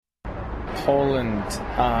Poland,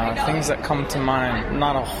 things that come to mind,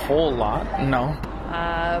 not a whole lot, no.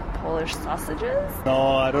 Polish sausages?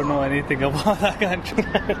 No, I don't know anything about that country.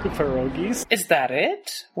 Pierogies? Is that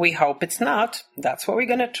it? We hope it's not. That's what we're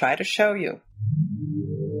going to try to show you.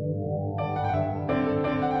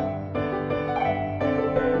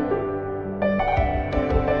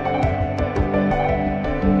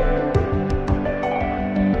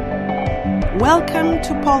 Welcome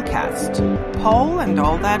to Polcast, Pole and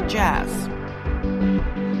all that jazz.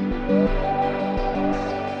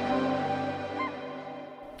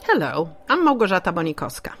 Hello, I'm Małgorzata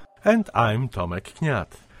Bonikowska. And I'm Tomek Kniat.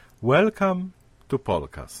 Welcome to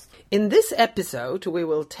Polcast. In this episode, we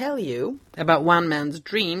will tell you about one man's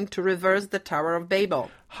dream to reverse the Tower of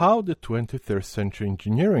Babel. How the 23rd century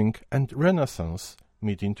engineering and Renaissance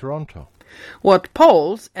meet in Toronto. What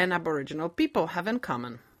Poles and Aboriginal people have in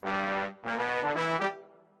common.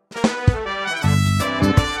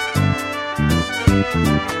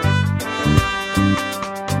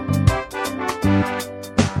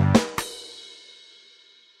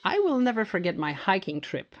 I will never forget my hiking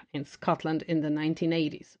trip in Scotland in the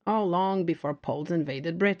 1980s, long before Poles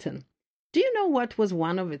invaded Britain. Do you know what was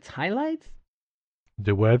one of its highlights?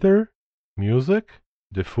 The weather, music,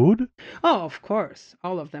 the food? Oh, of course,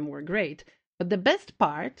 all of them were great. But the best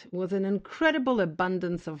part was an incredible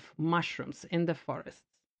abundance of mushrooms in the forests.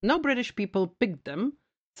 No British people picked them,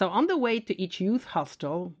 so on the way to each youth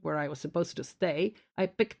hostel where I was supposed to stay, I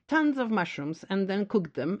picked tons of mushrooms and then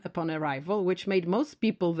cooked them upon arrival, which made most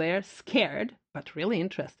people there scared, but really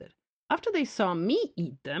interested. After they saw me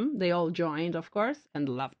eat them, they all joined, of course, and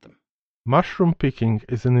loved them. Mushroom picking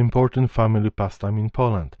is an important family pastime in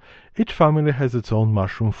Poland. Each family has its own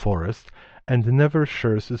mushroom forest and never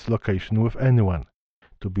shares its location with anyone.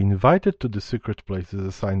 To be invited to the secret place is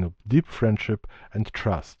a sign of deep friendship and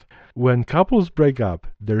trust. When couples break up,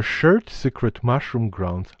 their shared secret mushroom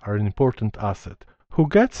grounds are an important asset. Who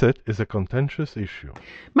gets it is a contentious issue.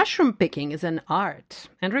 Mushroom picking is an art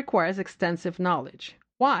and requires extensive knowledge.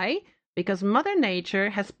 Why? Because Mother Nature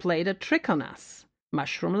has played a trick on us,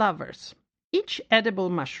 mushroom lovers. Each edible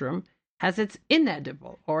mushroom has its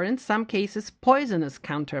inedible, or in some cases poisonous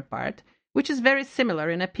counterpart, which is very similar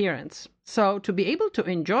in appearance. So, to be able to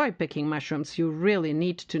enjoy picking mushrooms, you really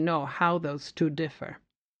need to know how those two differ.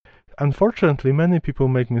 Unfortunately, many people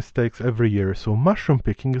make mistakes every year, so mushroom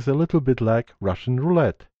picking is a little bit like Russian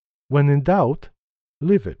roulette. When in doubt,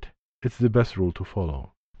 leave it. It's the best rule to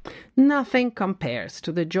follow. Nothing compares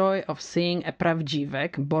to the joy of seeing a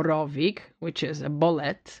prawdziwek, borowik, which is a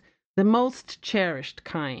bolet, the most cherished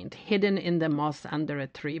kind, hidden in the moss under a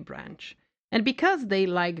tree branch. And because they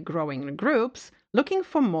like growing in groups, looking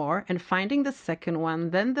for more and finding the second one,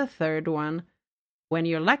 then the third one. When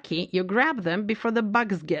you're lucky, you grab them before the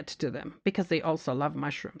bugs get to them, because they also love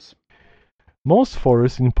mushrooms. Most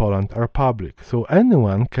forests in Poland are public, so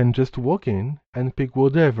anyone can just walk in and pick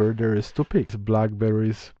whatever there is to pick.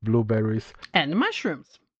 Blackberries, blueberries, and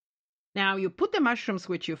mushrooms. Now, you put the mushrooms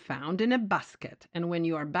which you found in a basket, and when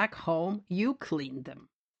you are back home, you clean them.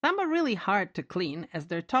 Some are really hard to clean, as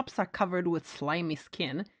their tops are covered with slimy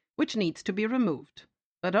skin, which needs to be removed.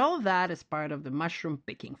 But all that is part of the mushroom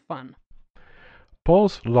picking fun.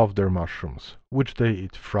 Poles love their mushrooms, which they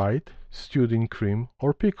eat fried, stewed in cream,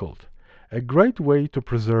 or pickled. A great way to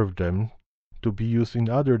preserve them to be used in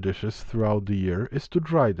other dishes throughout the year is to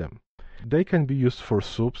dry them. They can be used for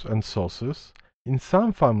soups and sauces. In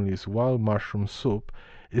some families, wild mushroom soup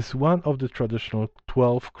is one of the traditional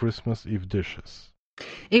 12 Christmas Eve dishes.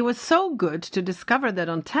 It was so good to discover that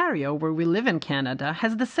Ontario, where we live in Canada,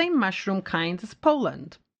 has the same mushroom kind as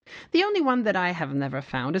Poland. The only one that I have never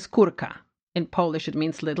found is kurka. In Polish it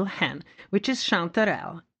means little hen, which is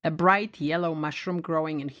chanterelle, a bright yellow mushroom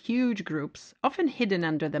growing in huge groups, often hidden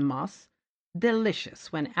under the moss,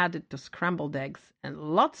 delicious when added to scrambled eggs, and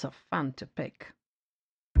lots of fun to pick.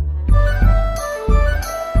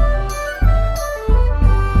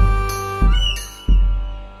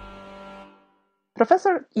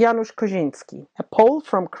 Professor Janusz Koziński, a Pole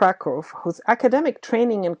from Kraków, whose academic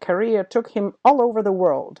training and career took him all over the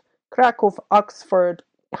world, Kraków, Oxford,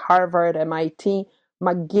 Harvard, MIT,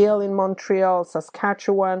 McGill in Montreal,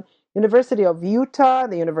 Saskatchewan, University of Utah,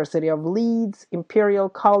 the University of Leeds, Imperial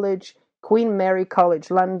College, Queen Mary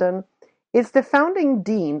College London, is the founding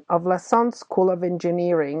dean of Lassonde School of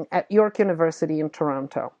Engineering at York University in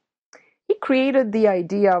Toronto. He created the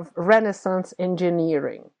idea of Renaissance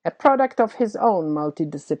engineering, a product of his own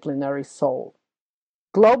multidisciplinary soul.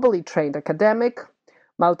 Globally trained academic,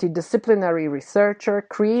 multidisciplinary researcher,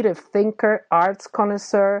 creative thinker, arts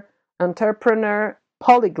connoisseur, entrepreneur,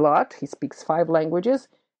 polyglot, he speaks 5 languages,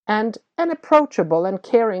 and an approachable and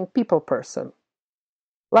caring people person.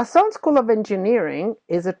 Lassonde School of Engineering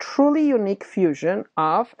is a truly unique fusion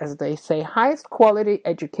of, as they say, highest quality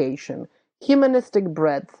education, humanistic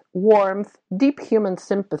breadth, warmth, deep human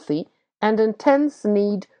sympathy, and intense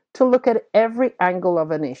need to look at every angle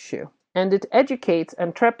of an issue. And it educates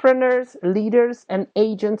entrepreneurs, leaders, and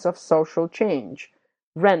agents of social change,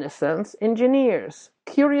 Renaissance engineers,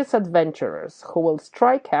 curious adventurers who will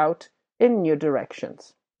strike out in new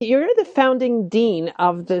directions. You're the founding dean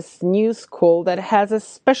of this new school that has a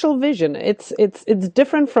special vision. It's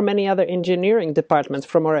different from any other engineering departments,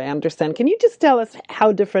 from what I understand. Can you just tell us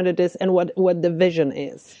how different it is and what the vision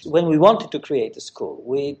is? When we wanted to create a school,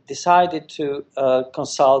 we decided to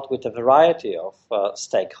consult with a variety of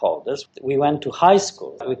stakeholders. We went to high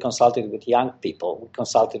school. We consulted with young people. We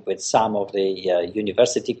consulted with some of the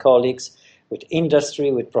university colleagues, with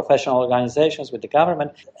industry, with professional organizations, with the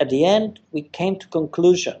government. At the end, we came to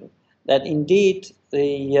conclusion that indeed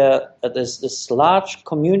this large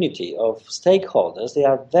community of stakeholders, they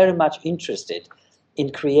are very much interested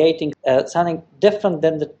in creating something different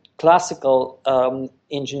than the classical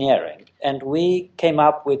engineering. And we came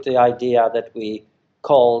up with the idea that we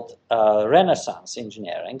called Renaissance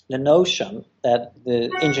engineering, the notion that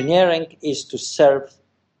the engineering is to serve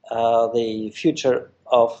the future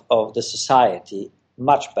of the society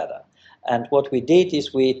much better. And what we did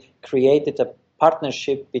is we created a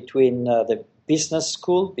partnership between the business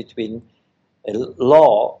school, between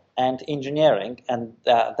law and engineering, and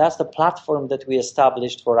that's the platform that we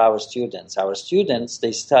established for our students. Our students,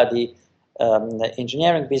 they study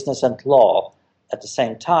engineering, business, and law at the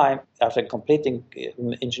same time. After completing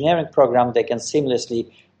engineering program, they can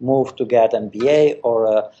seamlessly move to get an MBA or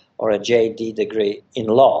a JD degree in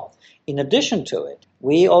law. In addition to it,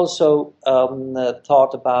 we also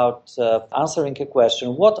thought about answering a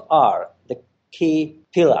question: what are the key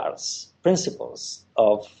pillars, principles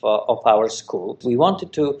of our school? We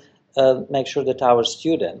wanted to make sure that our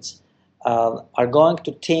students are going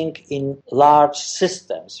to think in large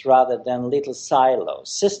systems rather than little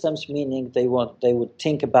silos. Systems meaning they would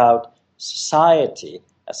think about society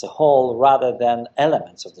as a whole rather than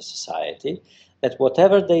elements of the society. That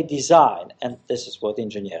whatever they design, and this is what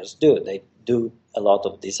engineers do, they do a lot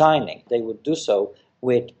of designing, they would do so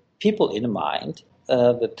with people in mind.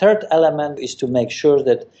 The third element is to make sure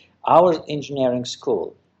that our engineering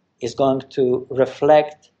school is going to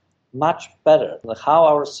reflect much better how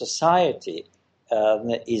our society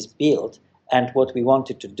is built. And what we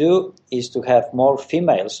wanted to do is to have more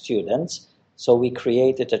female students. So we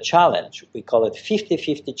created a challenge. We call it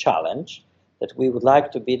 50-50 challenge, that we would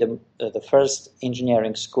like to be the first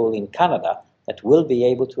engineering school in Canada that will be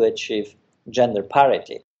able to achieve gender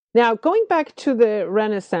parity. Now, going back to the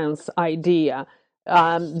Renaissance idea,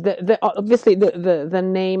 obviously the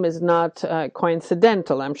name is not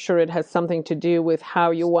coincidental. I'm sure it has something to do with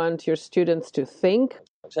how you want your students to think.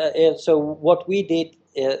 So what we did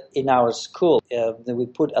in our school, we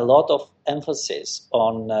put a lot of emphasis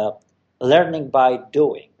on learning by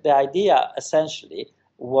doing. The idea essentially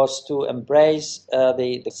was to embrace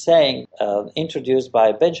the saying introduced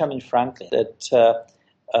by Benjamin Franklin that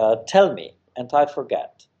tell me and I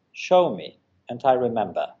forget, show me and I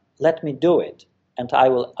remember, let me do it and I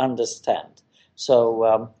will understand.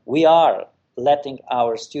 So we are letting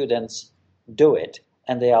our students do it,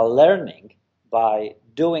 and they are learning by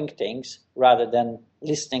doing things rather than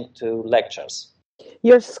listening to lectures.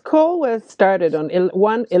 Your school was started on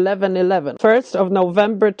 1/11/11, 1st of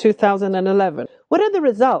November 2011. What are the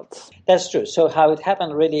results? That's true. So how it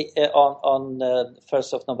happened really on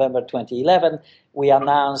 1st of November 2011, we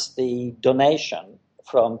announced the donation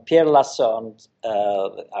from Pierre Lassonde,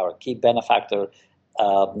 our key benefactor,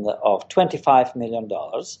 of $25 million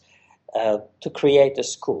to create a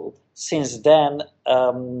school. Since then,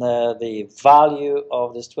 the value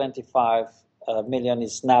of this 25 million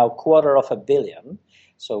is now $250 million.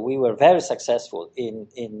 So we were very successful in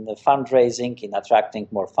the fundraising, in attracting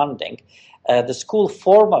more funding. The school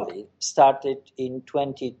formally started in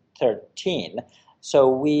 2013. So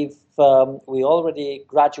we already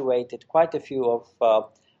graduated quite a few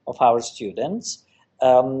of our students.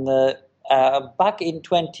 Back in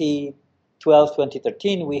 2012,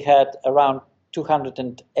 2013, we had around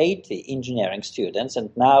 280 engineering students, and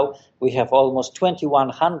now we have almost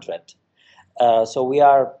 2,100. So we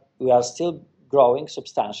are still growing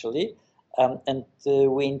substantially, and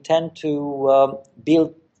we intend to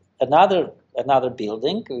build another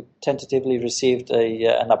building. We tentatively received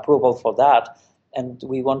an approval for that, and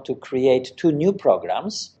we want to create 2 new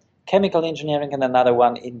programs, chemical engineering and another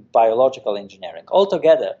one in biological engineering.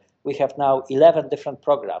 Altogether, we have now 11 different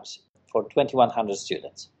programs for 2,100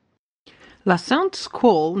 students. La Sainte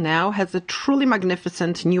School now has a truly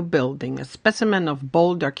magnificent new building, a specimen of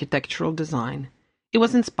bold architectural design. It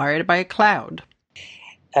was inspired by a cloud.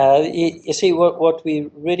 You see, what we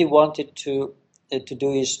really wanted to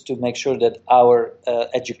do is to make sure that our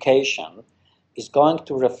education is going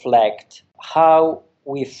to reflect how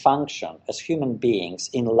we function as human beings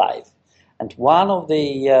in life. And one of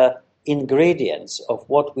the ingredients of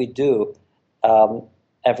what we do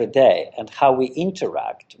every day and how we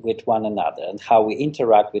interact with one another and how we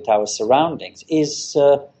interact with our surroundings is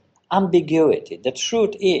ambiguity. The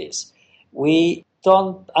truth is, we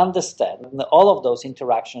don't understand all of those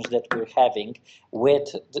interactions that we're having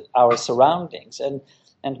with our surroundings. And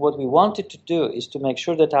what we wanted to do is to make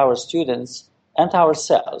sure that our students and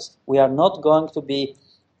ourselves, we are not going to be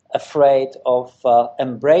afraid of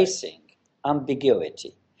embracing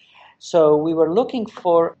ambiguity. So we were looking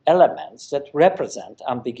for elements that represent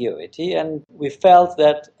ambiguity, and we felt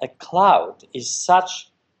that a cloud is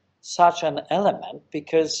such an element,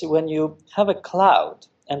 because when you have a cloud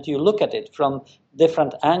and you look at it from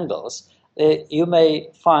different angles, you may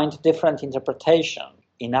find different interpretation.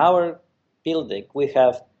 In our building, we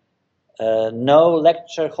have no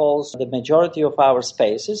lecture halls. The majority of our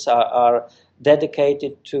spaces are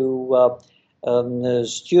dedicated to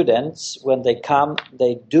students. When they come,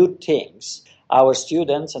 they do things. Our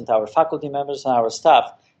students and our faculty members and our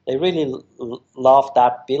staff, they really love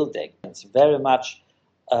that building. It's very much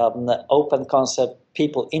open concept.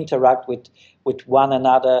 People interact with one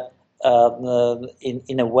another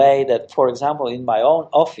in a way that, for example, in my own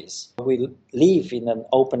office, we live in an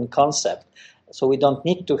open concept. So we don't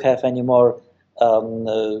need to have any more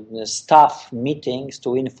staff meetings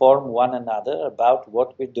to inform one another about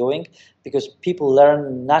what we're doing, because people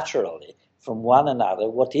learn naturally from one another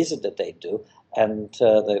what is it that they do, and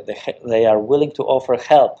they are willing to offer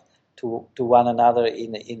help to one another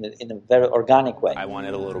in a very organic way. I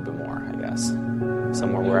wanted a little bit more, I guess.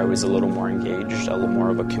 Somewhere where I was a little more engaged, a little more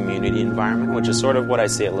of a community environment, which is sort of what I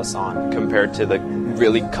see at Lausanne compared to the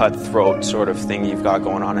really cutthroat sort of thing you've got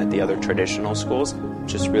going on at the other traditional schools.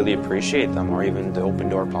 Just really appreciate them, or even the open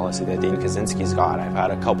door policy that Dean Kaczynski's got. I've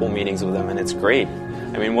had a couple meetings with him and it's great.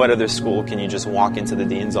 I mean, what other school can you just walk into the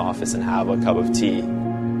dean's office and have a cup of tea?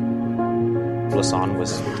 Lausanne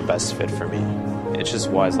was the best fit for me. It just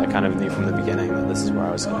was. I kind of knew from the beginning that this is where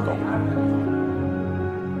I was going to go.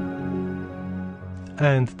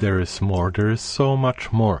 And there is more, there is so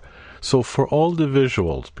much more. So for all the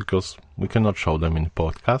visuals, because we cannot show them in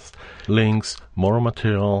podcast, links, more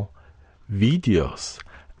material, videos,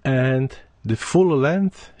 and the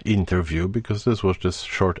full-length interview, because this was just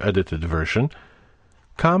short edited version,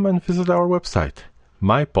 come and visit our website,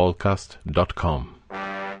 mypodcast.com.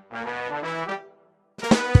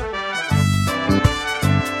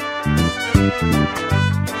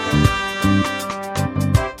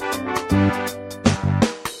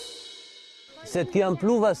 Sed kiam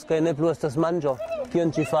pluvas kaj ne pluvas tas manĝo,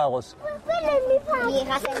 kion ĝi faros?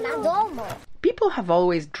 People have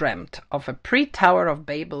always dreamt of a pre-Tower of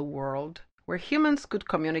Babel world where humans could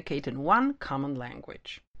communicate in one common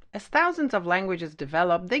language. As thousands of languages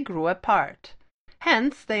developed, they grew apart.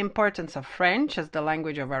 Hence, the importance of French as the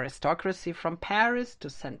language of aristocracy from Paris to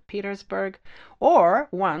St. Petersburg, or,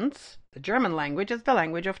 once, the German language as the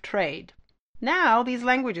language of trade. Now, these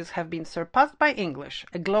languages have been surpassed by English,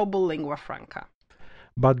 a global lingua franca.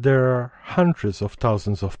 But there are hundreds of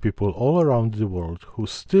thousands of people all around the world who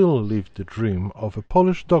still live the dream of a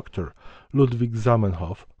Polish doctor, Ludwik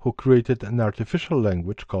Zamenhof, who created an artificial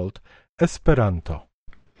language called Esperanto.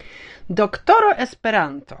 Doctoro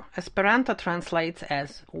Esperanto. Esperanto translates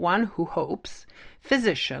as one who hopes.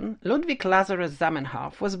 Physician Ludwik Lazarus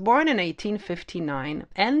Zamenhof was born in 1859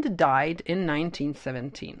 and died in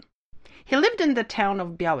 1917. He lived in the town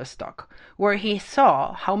of Białystok, where he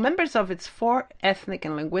saw how members of its four ethnic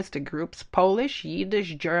and linguistic groups, Polish,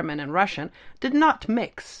 Yiddish, German, and Russian, did not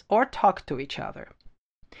mix or talk to each other.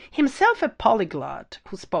 Himself a polyglot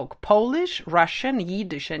who spoke Polish, Russian,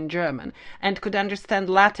 Yiddish, and German, and could understand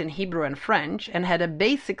Latin, Hebrew, and French, and had a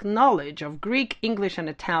basic knowledge of Greek, English, and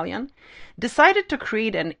Italian, decided to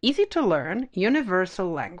create an easy-to-learn, universal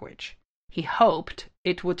language. He hoped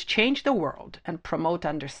it would change the world and promote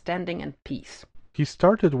understanding and peace. He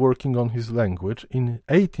started working on his language in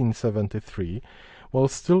 1873 while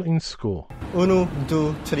still in school. 1,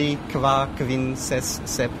 2, 3, 4, 5, 6,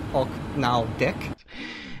 7, 8, 9, 10.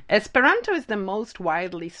 Esperanto is the most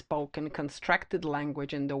widely spoken constructed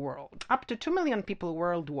language in the world. Up to 2 million people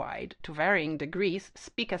worldwide, to varying degrees,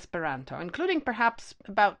 speak Esperanto, including perhaps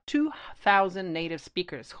about 2,000 native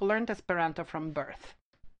speakers who learned Esperanto from birth.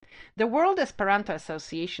 The World Esperanto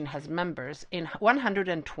Association has members in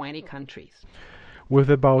 120 countries. With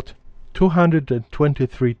about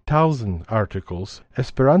 223,000 articles,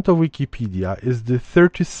 Esperanto Wikipedia is the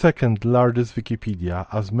 32nd largest Wikipedia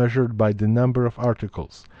as measured by the number of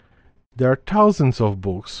articles. There are thousands of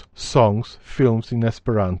books, songs, films in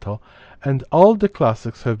Esperanto, and all the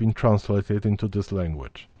classics have been translated into this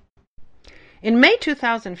language. In May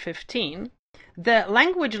 2015, the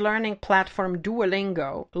language learning platform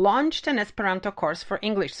Duolingo launched an Esperanto course for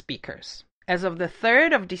English speakers. As of the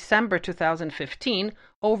 3rd of December 2015,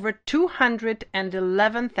 over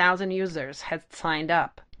 211,000 users had signed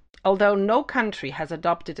up. Although no country has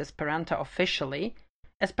adopted Esperanto officially,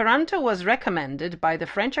 Esperanto was recommended by the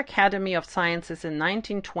French Academy of Sciences in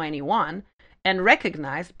 1921 and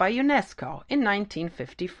recognized by UNESCO in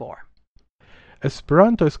 1954.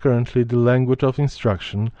 Esperanto is currently the language of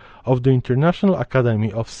instruction of the International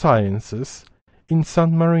Academy of Sciences in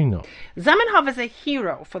San Marino. Zamenhof is a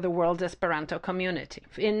hero for the world's Esperanto community.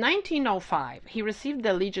 In 1905, he received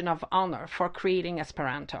the Legion of Honor for creating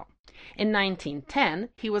Esperanto. In 1910,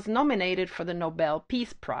 he was nominated for the Nobel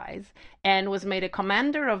Peace Prize and was made a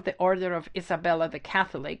commander of the Order of Isabella the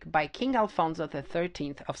Catholic by King Alfonso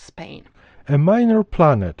XIII of Spain. A minor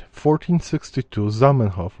planet, 1462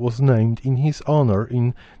 Zamenhof, was named in his honor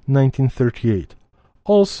in 1938.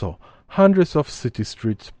 Also, hundreds of city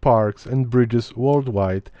streets, parks, and bridges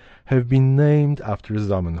worldwide have been named after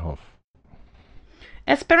Zamenhof.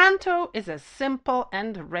 Esperanto is a simple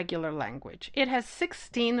and regular language. It has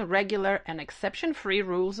 16 regular and exception-free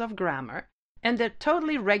rules of grammar and a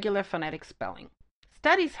totally regular phonetic spelling.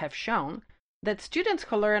 Studies have shown that students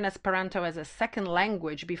who learn Esperanto as a second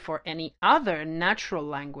language before any other natural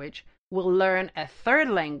language will learn a third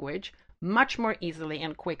language much more easily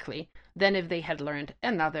and quickly than if they had learned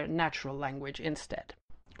another natural language instead.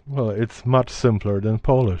 Well, it's much simpler than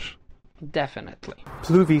Polish. Definitely.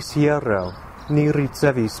 Pluvis hieraŭ, ni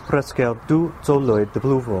ricevis preskaŭ 2 coloj de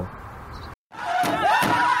pluvo.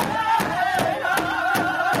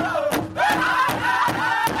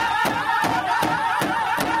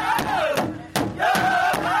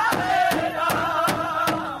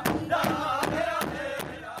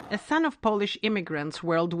 A son of Polish immigrants,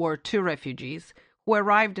 World War II refugees, who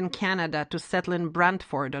arrived in Canada to settle in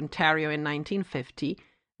Brantford, Ontario in 1950,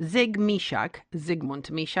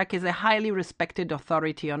 Zygmunt Misiak is a highly respected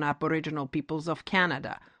authority on Aboriginal peoples of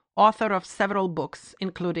Canada, author of several books,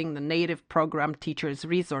 including the Native Program Teacher's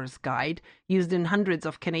Resource Guide, used in hundreds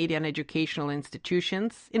of Canadian educational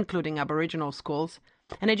institutions, including Aboriginal schools,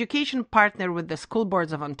 an education partner with the School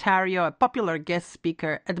Boards of Ontario, a popular guest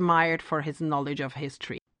speaker admired for his knowledge of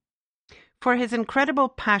history. For his incredible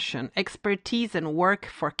passion, expertise, and work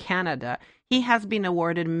for Canada, he has been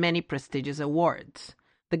awarded many prestigious awards.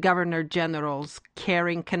 The Governor-General's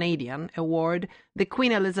Caring Canadian Award, the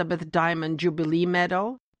Queen Elizabeth Diamond Jubilee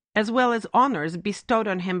Medal, as well as honors bestowed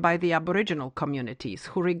on him by the Aboriginal communities,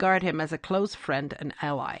 who regard him as a close friend and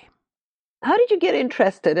ally. How did you get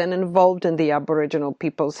interested and involved in the Aboriginal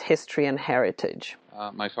people's history and heritage?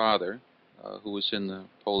 My father, who was in the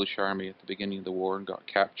Polish army at the beginning of the war and got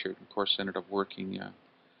captured, of course ended up working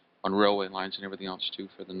on railway lines and everything else too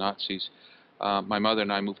for the Nazis. My mother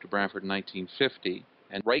and I moved to Brantford in 1950,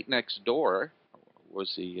 and right next door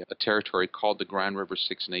was a territory called the Grand River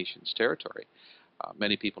Six Nations Territory.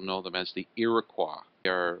 Many people know them as the Iroquois. They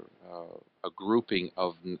are a grouping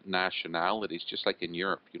of nationalities, just like in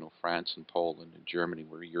Europe. You know, France and Poland and Germany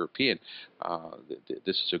were European.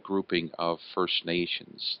 This is a grouping of First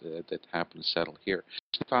Nations that happened to settle here.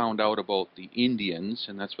 Found out about the Indians,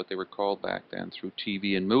 and that's what they were called back then, through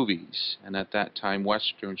TV and movies. And at that time,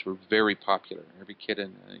 Westerns were very popular. Every kid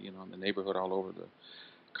in in the neighborhood all over the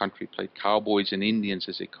country played cowboys and Indians,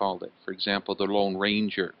 as they called it. For example, the Lone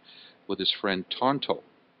Ranger with his friend Tonto,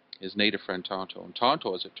 his native friend Tonto. And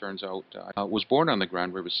Tonto, as it turns out, was born on the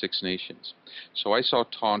Grand River Six Nations. So I saw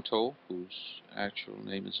Tonto, whose actual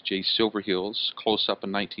name is Jay Silverheels, close up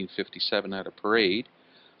in 1957 at a parade.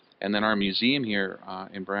 And then our museum here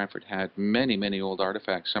in Brantford had many, many old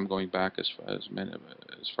artifacts, some going back as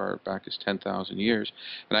far back as 10,000 years.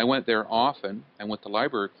 And I went there often, and with the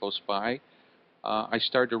library close by, I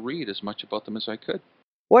started to read as much about them as I could.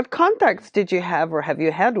 What contacts did you have or have you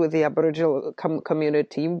had with the Aboriginal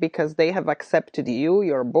community, because they have accepted you,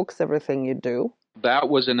 your books, everything you do? That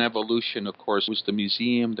was an evolution, of course. It was the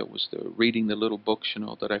museum, that was the reading the little books,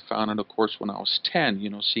 that I found. And, of course, when I was 10,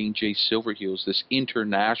 seeing Jay Silverheels, this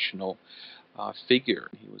international figure.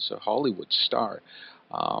 He was a Hollywood star.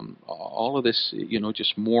 All of this,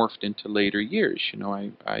 just morphed into later years.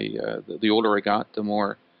 The older I got, the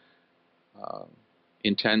more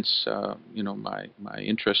intense, my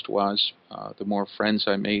interest was, the more friends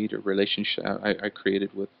I made or relationship I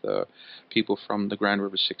created with people from the Grand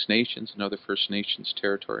River Six Nations and other First Nations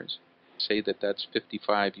territories. Say that's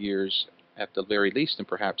 55 years at the very least, and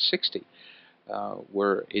perhaps 60,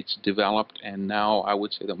 where it's developed. And now I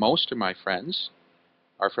would say that most of my friends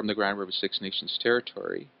are from the Grand River Six Nations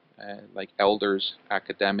territory, like elders,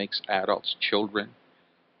 academics, adults, children.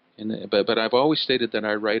 But I've always stated that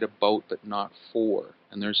I write about but not for,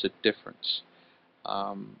 and there's a difference.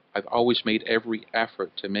 I've always made every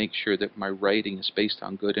effort to make sure that my writing is based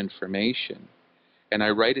on good information, and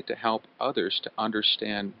I write it to help others to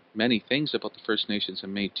understand many things about the First Nations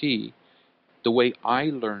and Métis the way I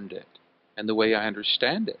learned it and the way I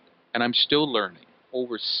understand it, and I'm still learning.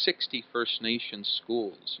 Over 60 First Nations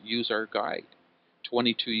schools use our guide.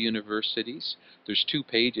 22 universities. There's 2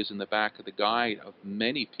 pages in the back of the guide of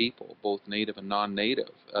many people, both native and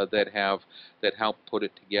non-native, that help put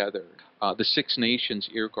it together. The Six Nations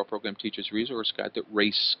Iroquois Program Teachers Resource Guide that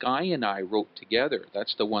Ray Sky and I wrote together.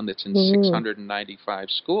 That's the one that's in 695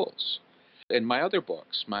 schools. In my other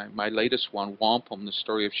books, my latest one, Wampum, the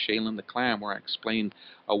story of Shaylin the Clam, where I explain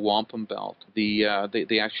a wampum belt. They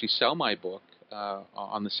actually sell my book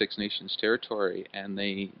on the Six Nations territory, and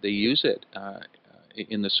they use it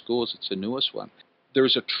in the schools. It's the newest one.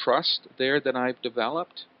 There's a trust there that I've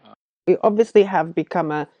developed. You obviously have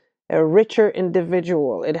become a richer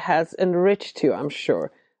individual. It has enriched you, I'm sure.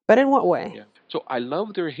 But in what way? Yeah. So I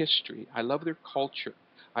love their history. I love their culture.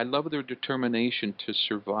 I love their determination to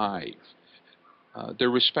survive. Their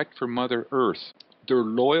respect for Mother Earth. Their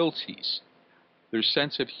loyalties. Their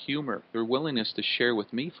sense of humor. Their willingness to share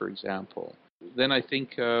with me, for example. Then I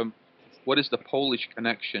think, what is the Polish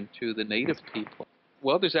connection to the native people?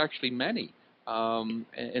 Well, there's actually many,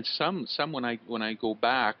 and some when I go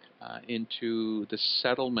back into the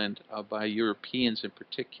settlement by Europeans in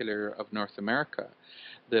particular of North America,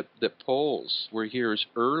 the Poles were here as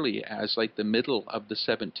early as like the middle of the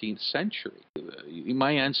 17th century.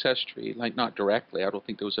 My ancestry, like not directly, I don't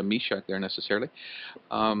think there was a Mishak there necessarily,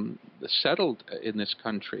 settled in this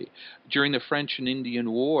country during the French and Indian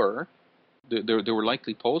War. There were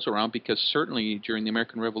likely Poles around because certainly during the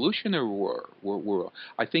American Revolution there were.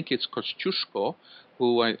 I think it's Kosciuszko,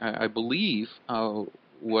 who I believe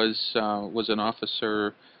was an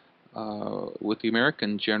officer with the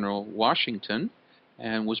American General Washington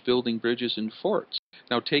and was building bridges and forts.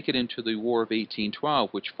 Now take it into the War of 1812,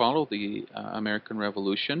 which followed the American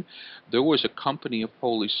Revolution. There was a company of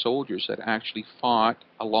Polish soldiers that actually fought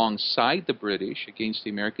alongside the British against the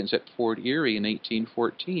Americans at Fort Erie in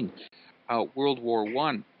 1814. World War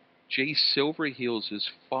I, Jay Silverheels'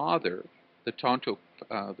 father, the Tonto,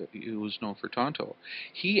 who was known for Tonto,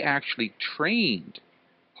 he actually trained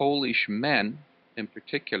Polish men, in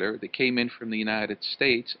particular, that came in from the United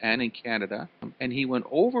States and in Canada, and he went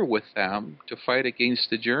over with them to fight against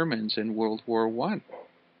the Germans in World War I.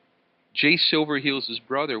 Jay Silverheels'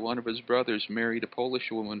 brother, one of his brothers, married a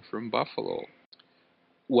Polish woman from Buffalo.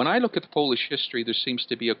 When I look at the Polish history, there seems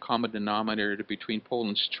to be a common denominator between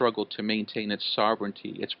Poland's struggle to maintain its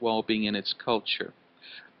sovereignty, its well-being, and its culture.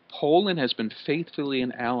 Poland has been faithfully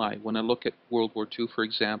an ally. When I look at World War II, for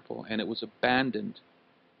example, and it was abandoned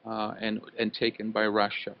and taken by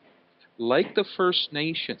Russia. Like the First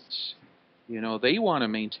Nations, they want to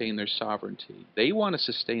maintain their sovereignty. They want to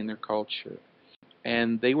sustain their culture.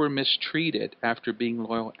 And they were mistreated after being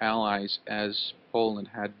loyal allies as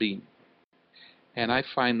Poland had been. And I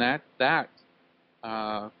find that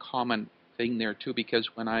common thing there too, because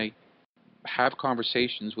when I have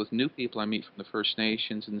conversations with new people I meet from the First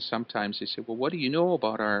Nations, and sometimes they say, well, what do you know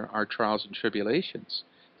about our trials and tribulations?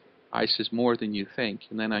 I says, more than you think.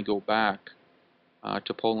 And then I go back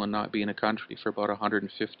to Poland not being a country for about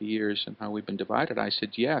 150 years and how we've been divided. I said,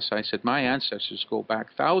 yes. I said, my ancestors go back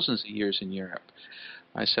thousands of years in Europe.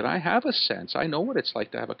 I said, I have a sense. I know what it's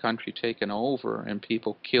like to have a country taken over and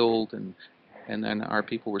people killed, and then our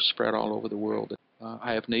people were spread all over the world.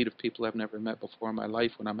 I have native people I've never met before in my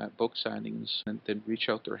life when I'm at book signings, and then reach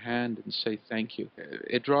out their hand and say thank you.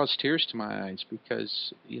 It draws tears to my eyes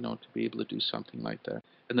because, to be able to do something like that.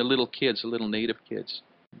 And the little kids, the little native kids,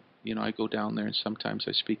 I go down there and sometimes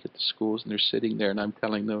I speak at the schools and they're sitting there and I'm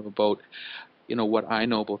telling them about, what I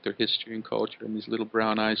know about their history and culture, and these little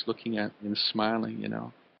brown eyes looking at me and smiling,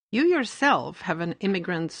 You yourself have an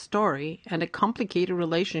immigrant story and a complicated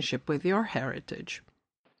relationship with your heritage.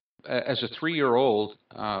 As a 3-year-old,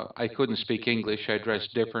 I couldn't speak English. I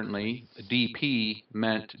dressed differently. DP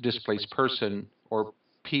meant displaced person or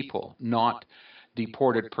people, not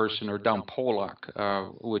deported person or dumb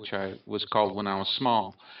Polak, which I was called when I was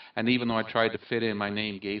small. And even though I tried to fit in, my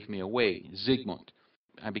name gave me away, Zygmunt.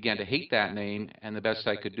 I began to hate that name, and the best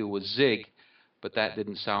I could do was Zig, but that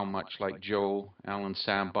didn't sound much like Joe, Alan,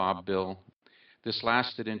 Sam, Bob, Bill. This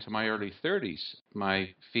lasted into my early 30s, my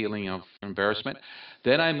feeling of embarrassment.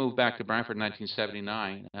 Then I moved back to Brantford in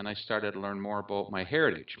 1979, and I started to learn more about my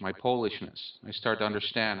heritage, my Polishness. I started to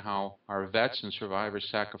understand how our vets and survivors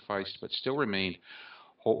sacrificed but still remained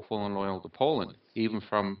hopeful and loyal to Poland, even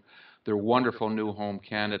from their wonderful new home,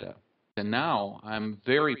 Canada. And now I'm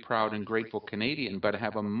very proud and grateful Canadian, but I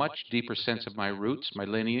have a much deeper sense of my roots, my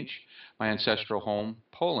lineage, my ancestral home,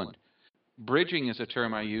 Poland. Bridging is a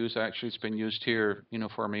term I use. Actually, it's been used here,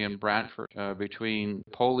 for me in Brantford, between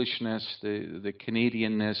Polishness, the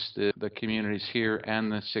Canadianness, the communities here,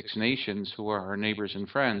 and the Six Nations, who are our neighbors and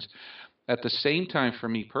friends. At the same time, for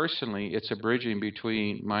me personally, it's a bridging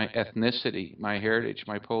between my ethnicity, my heritage,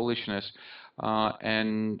 my Polishness,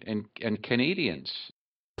 and Canadians.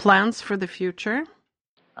 Plans for the future?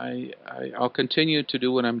 I'll continue to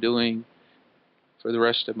do what I'm doing for the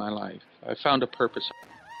rest of my life. I found a purpose.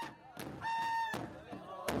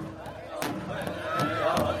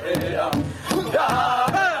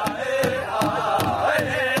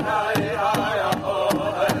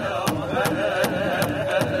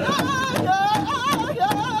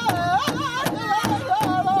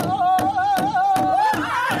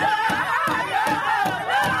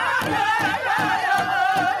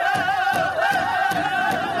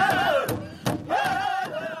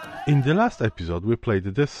 In the last episode we played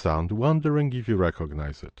this sound, wondering if you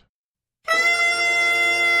recognize it.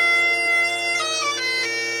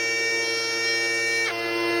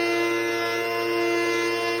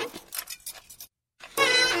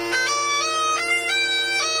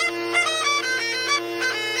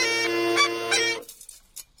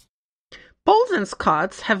 Poles and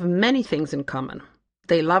Scots have many things in common.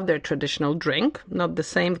 They love their traditional drink, not the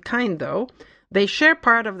same kind though. They share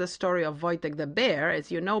part of the story of Wojtek the Bear, as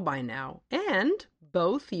you know by now, and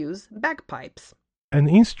both use bagpipes. An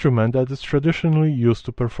instrument that is traditionally used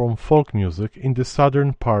to perform folk music in the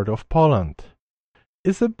southern part of Poland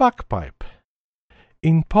is a bagpipe.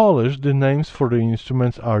 In Polish, the names for the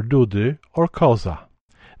instruments are dudy or koza.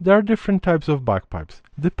 There are different types of bagpipes,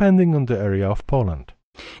 depending on the area of Poland.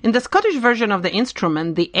 In the Scottish version of the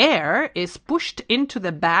instrument, the air is pushed into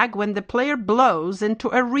the bag when the player blows into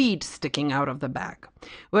a reed sticking out of the bag.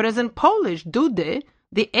 Whereas in Polish dudy,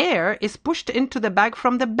 the air is pushed into the bag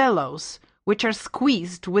from the bellows, which are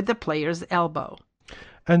squeezed with the player's elbow.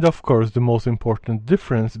 And of course, the most important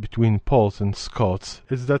difference between Poles and Scots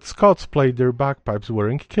is that Scots play their bagpipes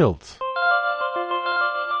wearing kilts.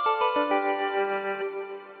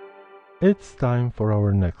 It's time for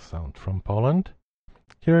our next sound from Poland.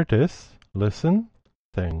 Here it is. Listen,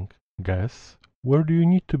 think, guess. Where do you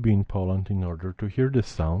need to be in Poland in order to hear this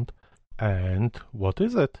sound? And what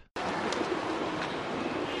is it?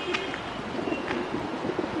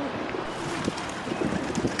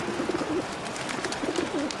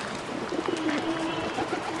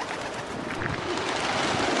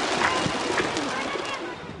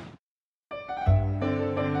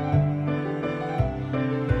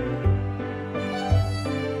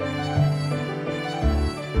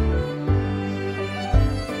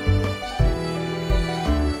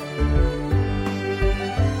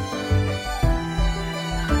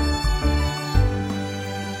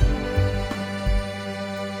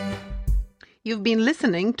 You've been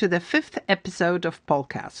listening to the 5th episode of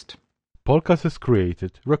Polcast. Polcast is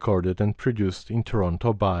created, recorded and produced in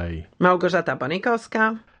Toronto by Małgorzata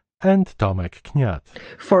Bonikowska and Tomek Kniat.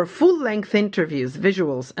 For full-length interviews,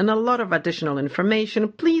 visuals, and a lot of additional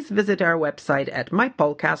information, please visit our website at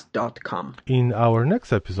mypolcast.com. In our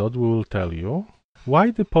next episode, we will tell you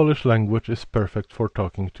why the Polish language is perfect for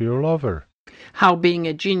talking to your lover. How being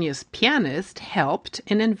a genius pianist helped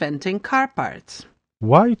in inventing car parts.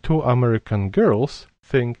 Why two American girls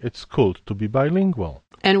think it's cool to be bilingual.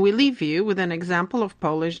 And we leave you with an example of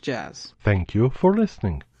Polish jazz. Thank you for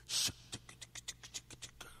listening.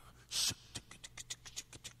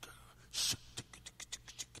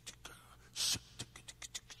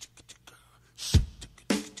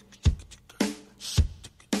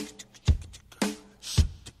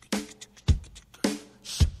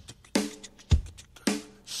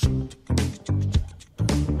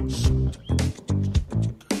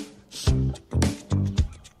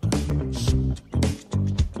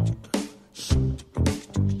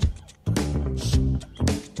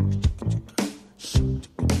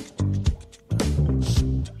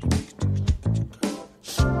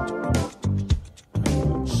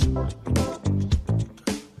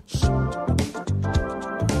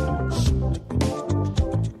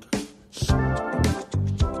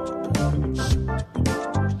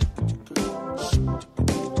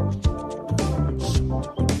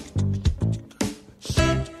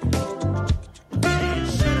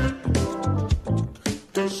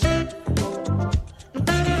 Bye.